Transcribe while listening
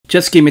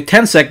just give me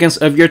 10 seconds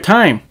of your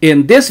time.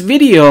 In this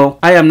video,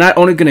 I am not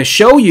only going to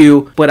show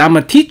you, but I'm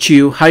going to teach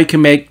you how you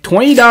can make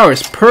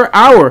 $20 per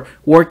hour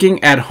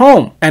working at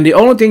home. And the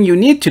only thing you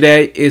need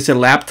today is a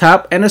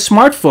laptop and a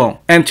smartphone.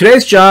 And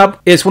today's job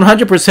is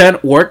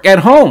 100% work at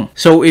home.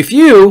 So if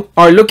you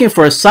are looking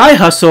for a side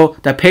hustle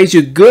that pays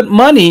you good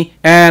money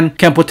and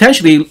can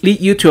potentially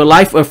lead you to a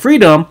life of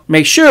freedom,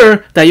 make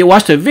sure that you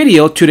watch the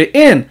video to the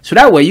end so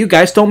that way you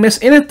guys don't miss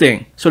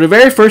anything. So the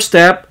very first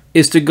step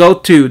is to go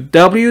to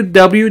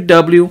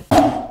www.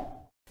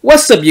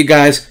 What's up, you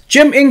guys?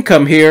 Jim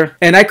Income here,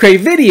 and I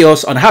create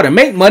videos on how to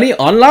make money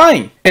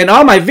online. And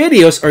all my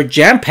videos are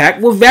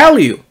jam-packed with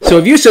value. So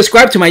if you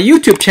subscribe to my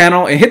YouTube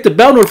channel and hit the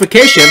bell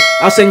notification,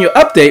 I'll send you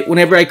an update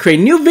whenever I create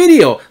a new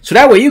video, so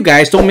that way you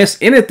guys don't miss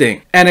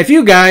anything. And if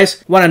you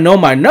guys want to know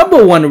my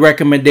 #1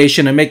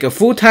 recommendation to make a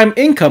full-time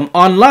income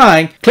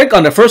online, click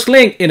on the first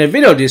link in the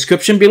video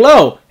description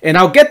below, and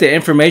I'll get the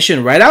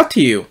information right out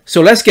to you.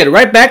 So let's get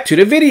right back to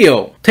the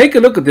video. Take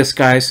a look at this,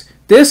 guys.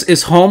 This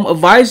is Home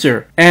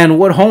Advisor, and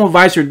what Home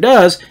Advisor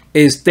does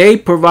is they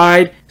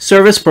provide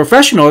service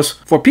professionals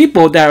for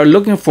people that are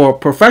looking for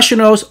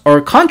professionals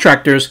or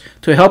contractors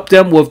to help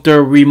them with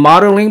their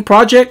remodeling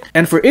project,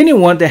 and for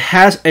anyone that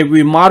has a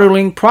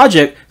remodeling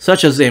project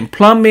such as in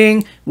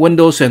plumbing,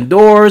 windows and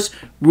doors,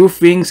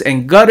 roofings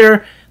and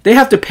gutter. They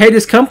have to pay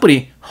this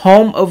company,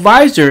 Home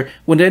Advisor,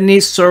 when they need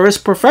service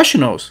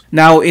professionals.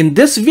 Now in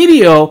this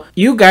video,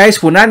 you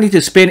guys will not need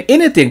to spend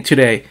anything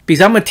today,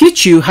 because I'm going to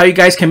teach you how you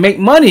guys can make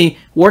money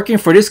working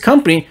for this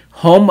company,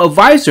 Home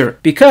Advisor,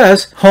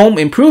 because home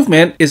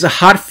improvement is a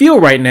hot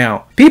field right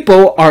now.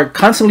 People are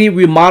constantly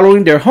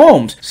remodeling their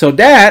homes, so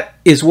that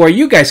is where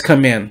you guys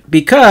come in,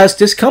 because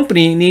this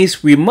company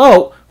needs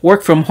remote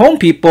work from home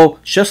people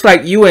just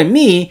like you and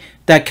me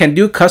that can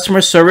do customer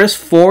service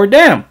for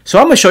them. So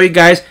I'm going to show you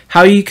guys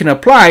how you can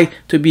apply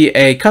to be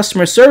a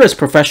customer service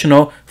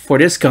professional for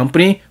this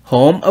company,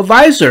 Home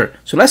Advisor.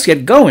 So let's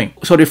get going.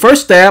 So the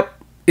first step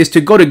is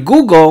to go to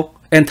Google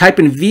and type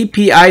in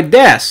VPI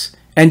Desk.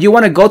 And you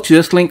want to go to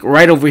this link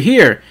right over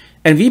here.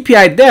 And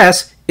VPI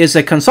Desk is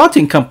a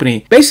consulting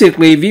company.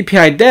 Basically,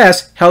 VPI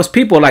Desk helps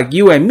people like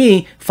you and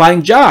me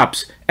find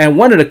jobs. And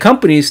one of the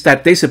companies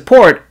that they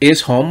support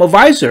is Home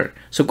Advisor.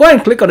 So go ahead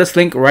and click on this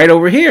link right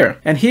over here.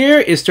 And here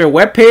is their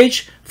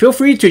webpage. Feel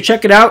free to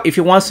check it out if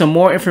you want some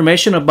more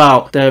information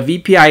about the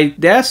VPI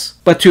Desk.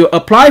 But to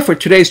apply for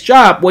today's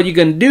job, what you're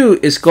going to do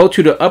is go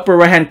to the upper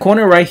right hand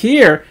corner right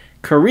here,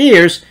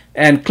 Careers,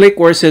 and click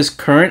where it says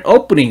Current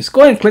Openings.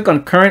 Go ahead and click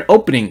on Current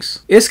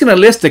Openings. It's going to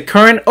list the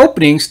current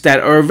openings that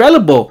are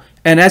available.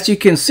 And as you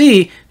can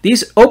see,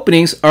 these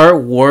openings are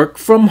work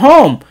from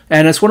home,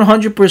 and it's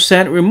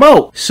 100%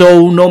 remote.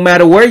 So no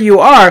matter where you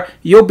are,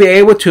 you'll be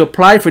able to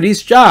apply for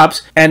these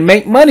jobs and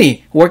make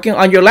money working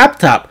on your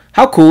laptop.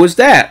 How cool is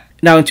that?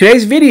 Now in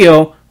today's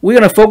video, we're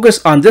going to focus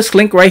on this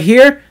link right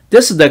here.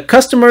 This is the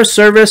Customer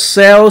Service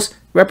Sales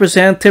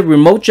Representative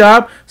remote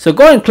job. So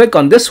go ahead and click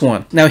on this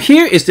one. Now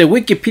here is the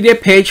Wikipedia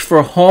page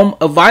for Home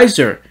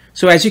Advisor.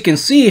 So as you can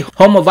see,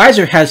 Home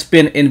Advisor has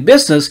been in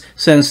business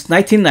since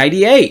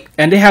 1998,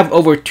 and they have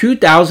over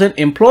 2,000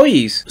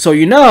 employees. So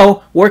you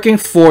know, working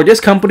for this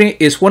company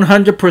is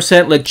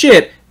 100%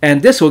 legit,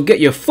 and this will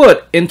get your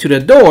foot into the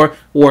door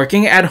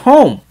working at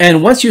home.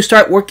 And once you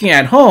start working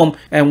at home,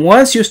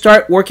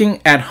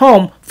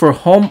 for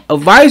Home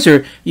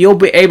Advisor, you'll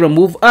be able to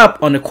move up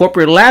on the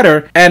corporate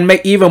ladder and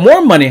make even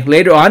more money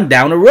later on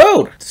down the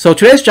road. So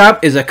today's job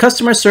is a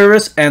customer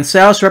service and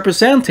sales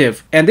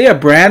representative, and they are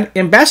brand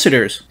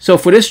ambassadors. So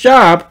for this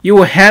job, you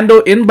will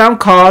handle inbound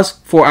calls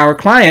for our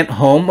client,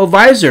 Home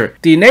Advisor,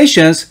 the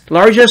nation's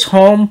largest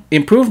home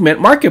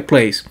improvement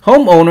marketplace.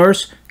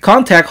 Homeowners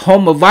contact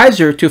Home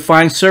Advisor to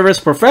find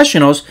service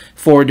professionals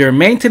for their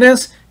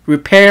maintenance,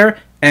 repair,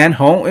 and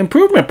home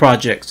improvement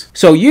projects.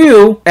 So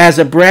you, as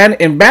a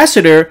brand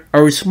ambassador,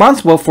 are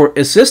responsible for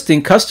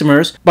assisting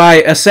customers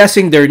by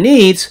assessing their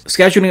needs,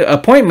 scheduling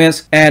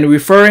appointments, and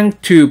referring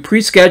to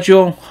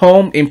pre-scheduled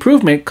home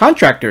improvement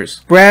contractors.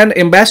 Brand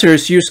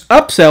ambassadors use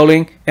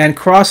upselling and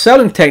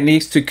cross-selling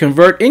techniques to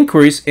convert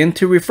inquiries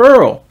into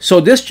referral. So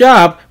this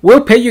job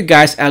will pay you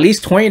guys at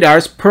least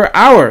 $20 per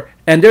hour,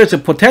 and there's a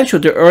potential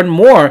to earn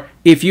more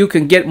if you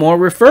can get more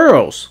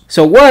referrals.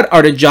 So what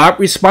are the job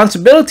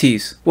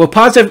responsibilities? Well,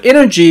 positive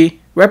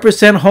energy,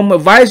 represent Home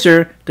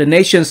Advisor, the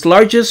nation's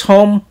largest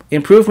home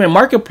improvement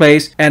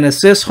marketplace, and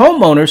assist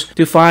homeowners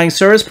to find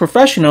service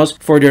professionals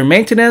for their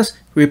maintenance,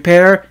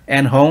 repair,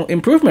 and home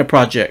improvement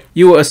project.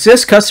 You will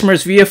assist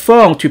customers via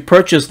phone to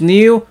purchase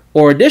new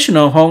or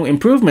additional home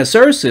improvement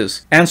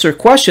services, answer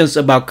questions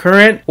about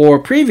current or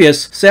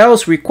previous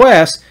sales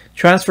requests,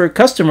 transfer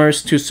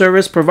customers to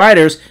service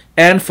providers,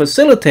 and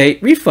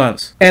facilitate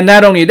refunds. And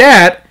not only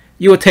that,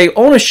 you will take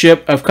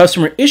ownership of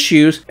customer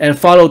issues and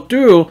follow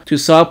through to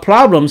solve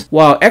problems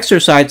while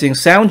exercising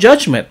sound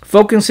judgment,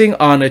 focusing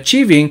on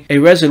achieving a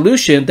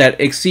resolution that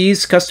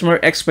exceeds customer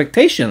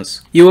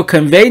expectations. You will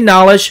convey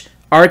knowledge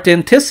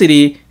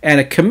authenticity, and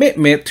a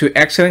commitment to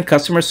excellent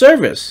customer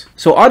service.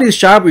 So all these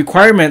job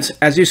requirements,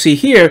 as you see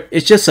here,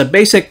 is just a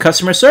basic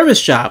customer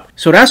service job.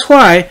 So that's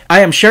why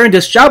I am sharing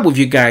this job with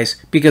you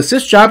guys, because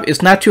this job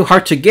is not too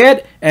hard to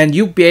get, and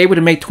you'll be able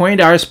to make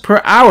 $20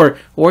 per hour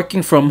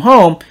working from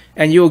home,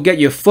 and you will get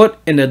your foot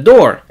in the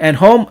door. And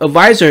Home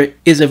Advisor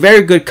is a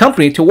very good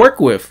company to work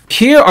with.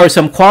 Here are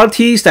some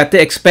qualities that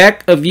they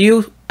expect of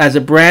you as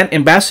a brand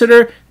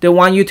ambassador. They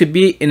want you to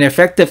be an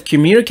effective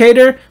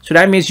communicator. So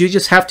that means you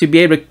just have to be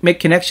able to make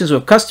connections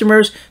with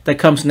customers. That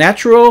comes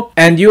natural.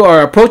 And you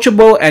are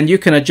approachable, and you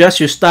can adjust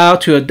your style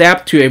to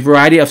adapt to a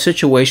variety of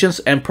situations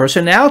and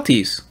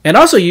personalities. And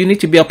also, you need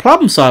to be a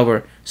problem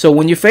solver. So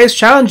when you face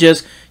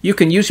challenges, you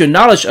can use your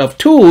knowledge of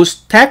tools,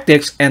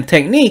 tactics, and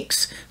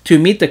techniques to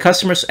meet the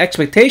customer's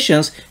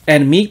expectations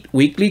and meet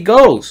weekly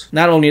goals.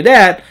 Not only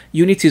that,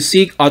 you need to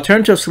seek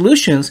alternative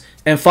solutions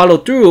and follow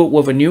through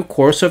with a new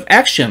course of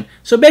action.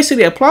 So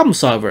basically a problem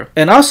solver.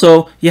 And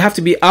also, you have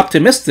to be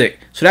optimistic.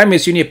 So that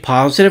means you need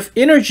positive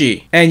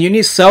energy, and you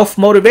need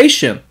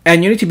self-motivation,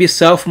 and you need to be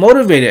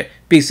self-motivated,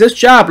 because this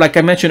job, like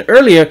I mentioned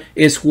earlier,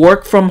 is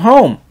work from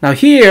home. Now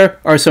here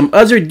are some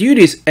other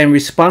duties and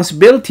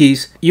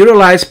responsibilities.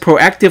 Utilize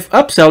proactive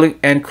upselling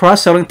and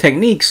cross-selling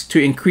techniques to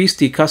increase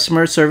the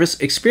customer service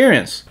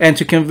experience and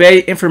to convey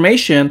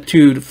information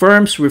to the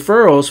firm's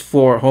referrals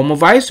for Home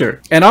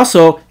Advisor. And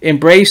also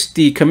embrace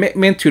the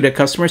commitment to the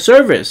customer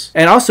service.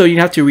 And also you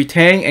have to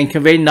retain and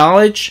convey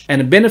knowledge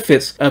and the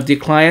benefits of the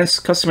client's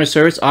customer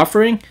service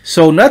offering.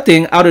 So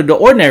nothing out of the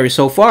ordinary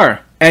so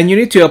far. And you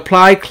need to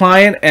apply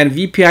client and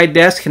VPI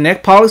Desk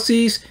Connect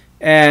policies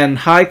and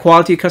high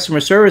quality customer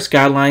service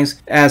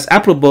guidelines as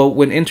applicable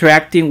when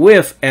interacting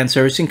with and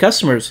servicing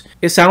customers.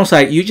 It sounds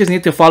like you just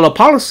need to follow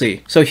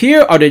policy. So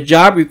here are the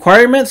job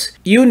requirements.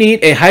 You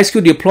need a high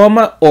school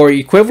diploma or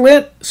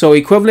equivalent. So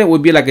equivalent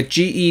would be like a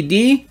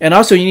GED. And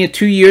also you need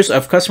 2 years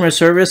of customer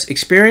service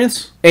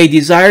experience, a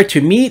desire to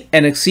meet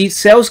and exceed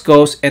sales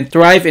goals, and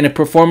thrive in a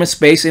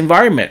performance-based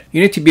environment.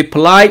 You need to be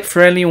polite,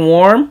 friendly, and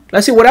warm.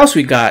 Let's see what else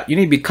we got. You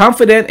need to be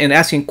confident in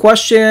asking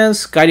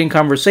questions, guiding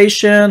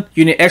conversation.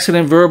 You need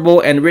excellent verbal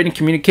and written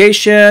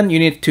communication. You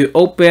need to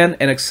open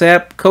and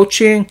accept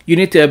coaching. You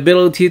need the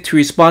ability to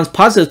respond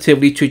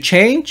positively to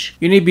change.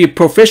 You need to be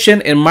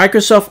proficient in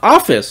Microsoft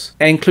Office,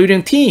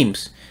 including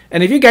Teams.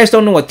 And if you guys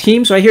don't know what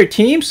Teams, right here,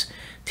 Teams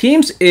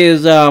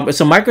is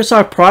it's a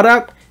Microsoft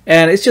product,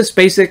 and it's just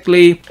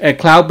basically a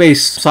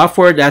cloud-based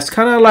software that's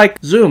kind of like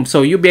Zoom.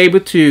 So you'll be able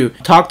to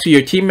talk to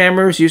your team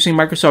members using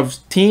Microsoft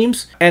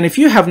Teams. And if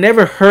you have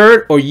never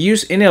heard or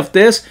used any of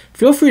this,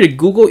 feel free to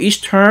Google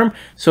each term,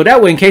 so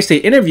that way in case they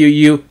interview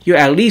you, you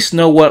at least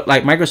know what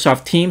like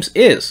Microsoft Teams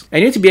is.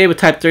 And you need to be able to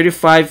type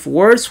 35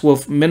 words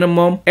with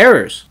minimum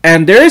errors.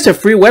 And there is a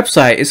free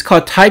website. It's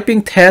called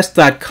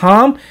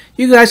typingtest.com.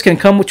 You guys can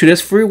come to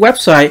this free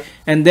website,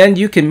 and then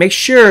you can make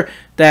sure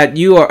that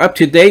you are up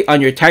to date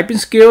on your typing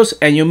skills,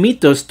 and you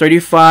meet those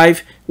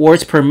 35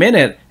 words per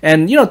minute.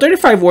 And you know,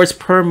 35 words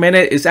per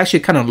minute is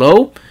actually kind of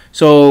low.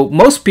 So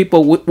most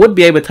people would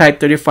be able to type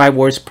 35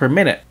 words per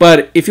minute.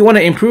 But if you want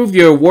to improve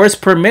your words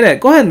per minute,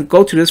 go ahead and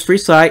go to this free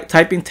site,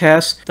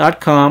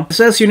 typingtest.com. It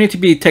says you need to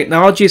be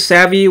technology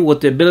savvy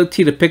with the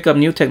ability to pick up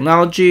new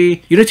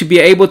technology. You need to be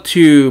able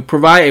to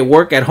provide a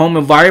work at home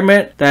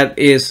environment that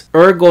is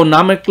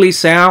ergonomically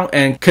sound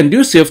and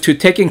conducive to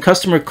taking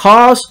customer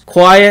calls,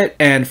 quiet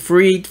and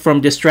free from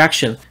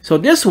distraction. So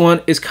this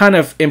one is kind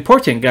of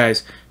important,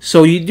 guys.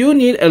 So you do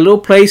need a little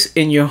place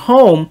in your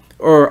home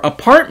or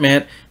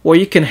apartment where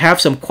you can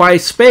have some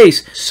quiet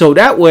space, so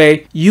that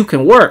way you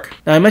can work.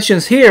 Now it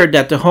mentions here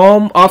that the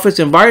home office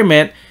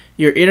environment,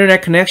 your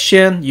internet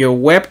connection, your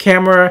web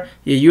camera,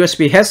 your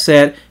USB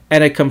headset,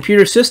 and a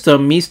computer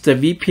system meets the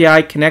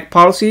VPI Connect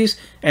policies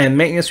and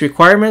maintenance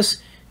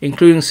requirements,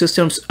 including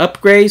systems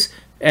upgrades,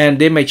 and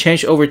they may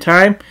change over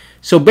time.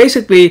 So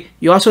basically,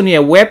 you also need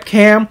a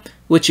webcam,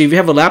 which if you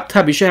have a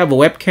laptop, you should have a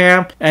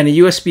webcam and a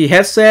USB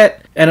headset.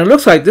 And it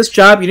looks like this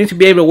job, you need to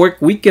be able to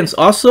work weekends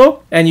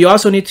also. And you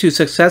also need to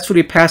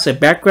successfully pass a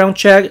background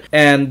check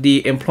and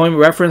the employment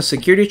reference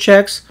security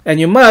checks. And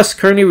you must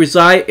currently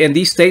reside in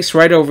these states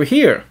right over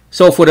here.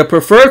 So for the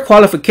preferred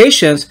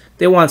qualifications,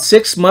 they want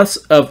 6 months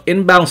of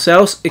inbound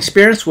sales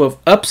experience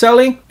with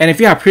upselling. And if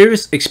you have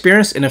previous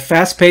experience in a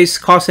fast-paced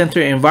call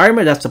center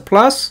environment, that's a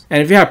plus.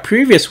 And if you have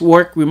previous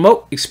work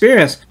remote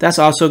experience, that's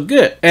also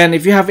good. And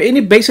if you have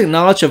any basic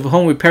knowledge of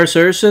home repair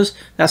services,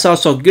 that's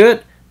also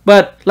good.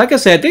 But like I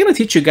said, they're going to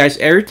teach you guys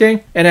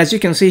everything. And as you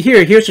can see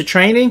here, here's the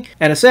training.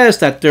 And it says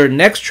that their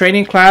next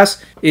training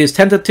class is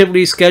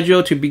tentatively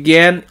scheduled to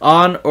begin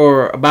on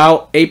or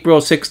about April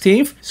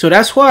 16th. So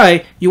that's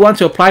why you want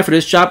to apply for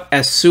this job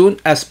as soon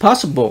as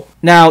possible.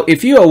 Now,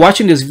 if you are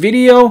watching this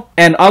video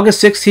and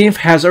August 16th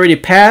has already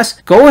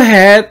passed, go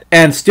ahead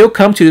and still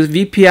come to this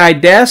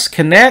VPI Desk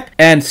Connect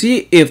and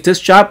see if this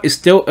job is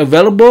still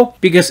available.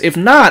 Because if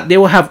not, they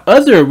will have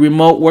other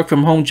remote work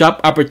from home job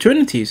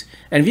opportunities.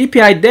 And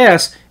VPI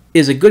Desk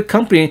is a good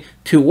company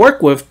to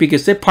work with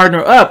because they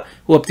partner up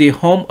with the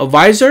Home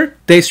Advisor.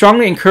 They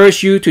strongly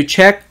encourage you to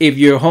check if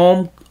your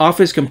home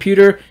office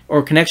computer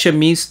or connection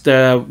meets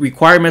the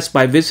requirements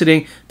by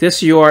visiting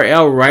this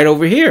URL right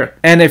over here.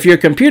 And if your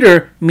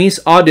computer meets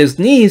all these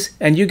needs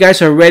and you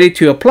guys are ready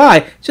to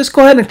apply, just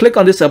go ahead and click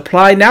on this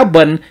apply now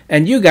button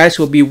and you guys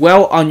will be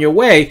well on your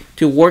way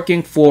to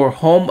working for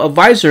Home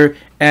Advisor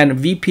and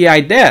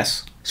VPI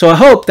Desk. So I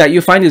hope that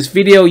you find this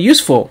video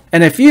useful.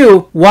 And if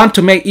you want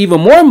to make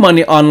even more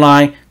money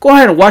online, go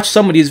ahead and watch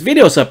some of these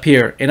videos up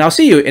here, and I'll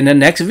see you in the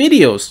next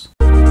videos.